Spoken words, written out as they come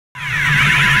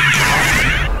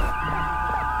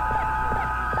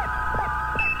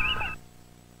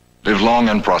Live long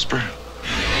and prosper.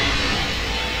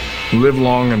 Live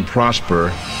long and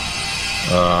prosper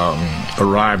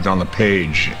arrived on the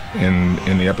page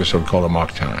in the episode called A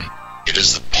Mock Time. It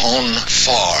is the pawn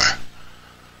far.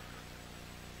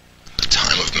 The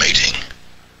time of mating.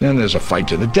 Then there's a fight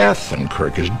to the death, and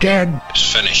Kirk is dead.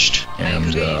 It's finished.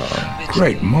 And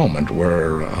great moment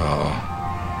where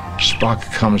Spock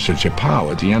comes to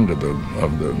T'Pau at the end of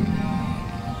the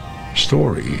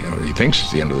story. He thinks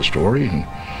it's the end of the story, and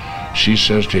she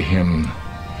says to him,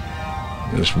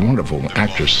 this wonderful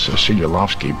actress, Celia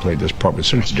Lovsky, played this part with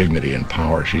such dignity and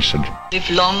power. She said, "Live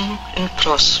long and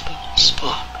prosper,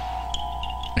 Spock."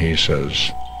 He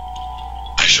says,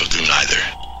 "I shall do neither.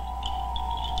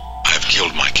 I have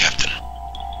killed my captain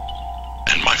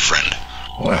and my friend."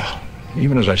 Well,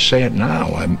 even as I say it now,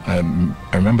 I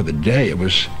remember the day. It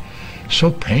was so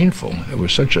painful. It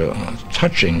was such a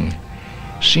touching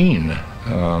scene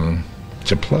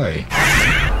to play.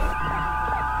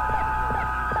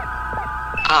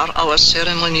 Are our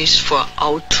ceremonies for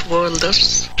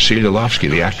outworlders? Celia Lovsky,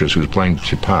 the actress who was playing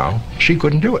T'Pau, she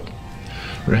couldn't do it.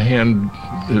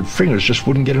 Her fingers just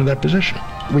wouldn't get into that position.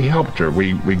 We helped her.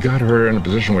 We got her in a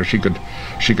position where she could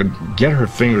get her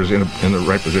fingers in the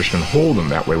right position and hold them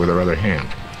that way with her other hand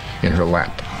in her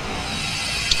lap.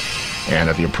 And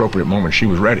at the appropriate moment, she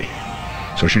was ready.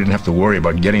 So she didn't have to worry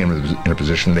about getting them in a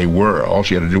position. They were. All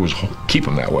she had to do was keep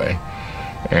them that way.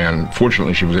 And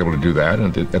fortunately, she was able to do that.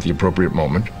 And at the appropriate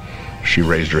moment, she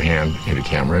raised her hand into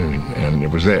camera, and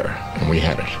it was there. And we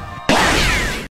had it.